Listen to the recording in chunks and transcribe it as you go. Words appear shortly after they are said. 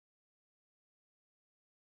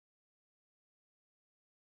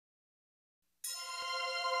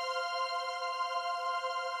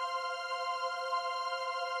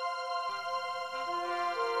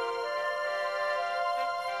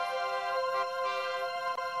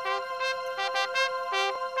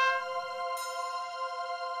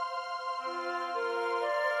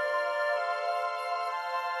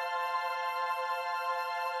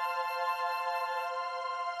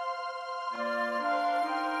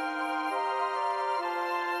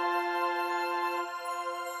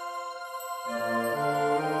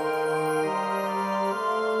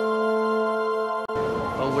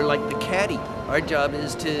caddy. Our job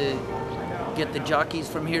is to get the jockeys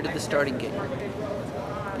from here to the starting gate.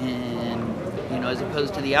 And, you know, as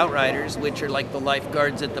opposed to the outriders, which are like the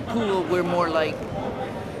lifeguards at the pool, we're more like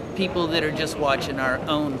people that are just watching our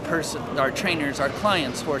own person, our trainers, our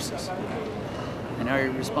clients' horses. And our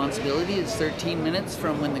responsibility is 13 minutes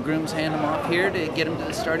from when the grooms hand them off here to get them to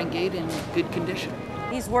the starting gate in good condition.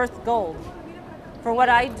 He's worth gold. For what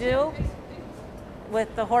I do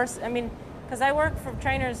with the horse, I mean, because I work for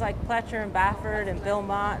trainers like Pletcher and Baffert and Bill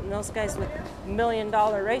Mott and those guys with $1 million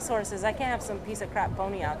racehorses. I can't have some piece of crap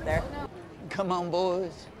pony out there. Come on,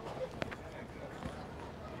 boys.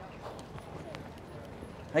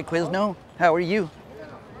 Hi, Quizno. How are you?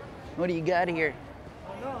 What do you got here?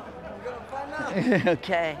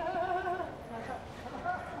 Okay.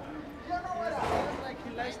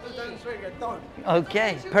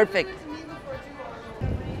 Okay, perfect.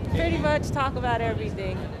 Pretty much talk about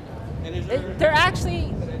everything. They're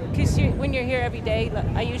actually, because when you're here every day,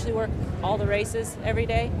 I usually work all the races every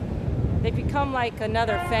day. They become like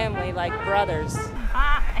another family, like brothers.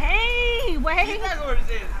 Hey, wait.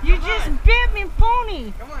 You just bit me,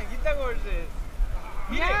 pony. Come on, get that horses.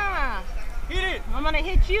 Yeah. Hit it. I'm going to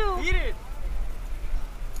hit you. Hit it.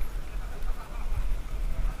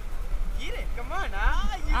 Get it. Come on.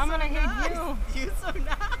 I'm going to hit you. You so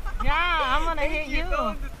nice. Yeah, I'm going to hit you.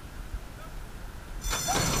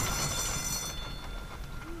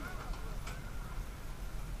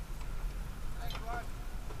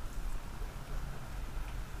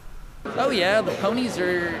 Oh yeah, the ponies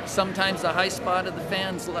are sometimes the high spot of the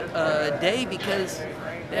fans' day because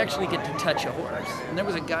they actually get to touch a horse. And there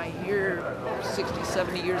was a guy here, 60,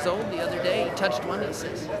 70 years old, the other day. He touched one. He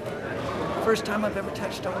says, "First time I've ever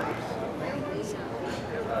touched a horse."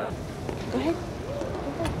 Go ahead.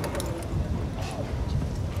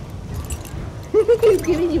 He's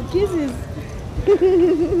giving you kisses. Is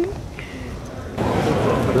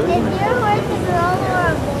your horse a girl or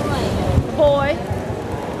a boy? Boy.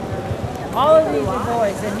 All of these are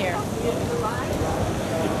boys in here.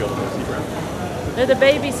 They're the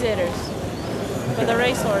babysitters for the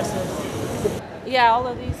race horses. Yeah, all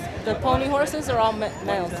of these, the pony horses are all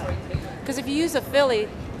males. Because if you use a filly,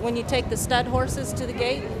 when you take the stud horses to the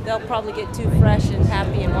gate, they'll probably get too fresh and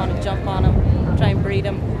happy and want to jump on them, try and breed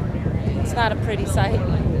them. It's not a pretty sight.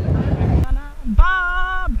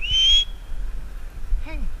 Bob!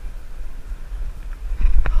 Hey.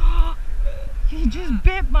 He just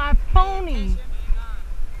bit my pony.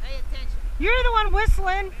 Pay attention. You're the one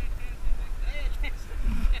whistling. Pay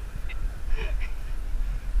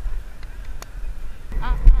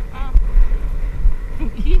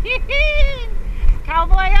attention.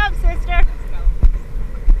 Cowboy up, sister.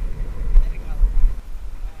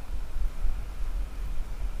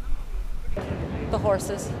 The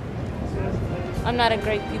horses. I'm not a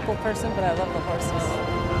great people person, but I love the horses.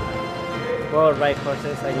 Well, ride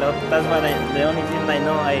horses. I love. That's what the only thing I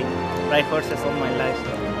know. I ride horses all my life. So.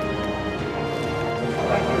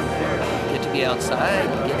 Get to be outside,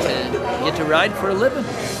 get to ride for a living.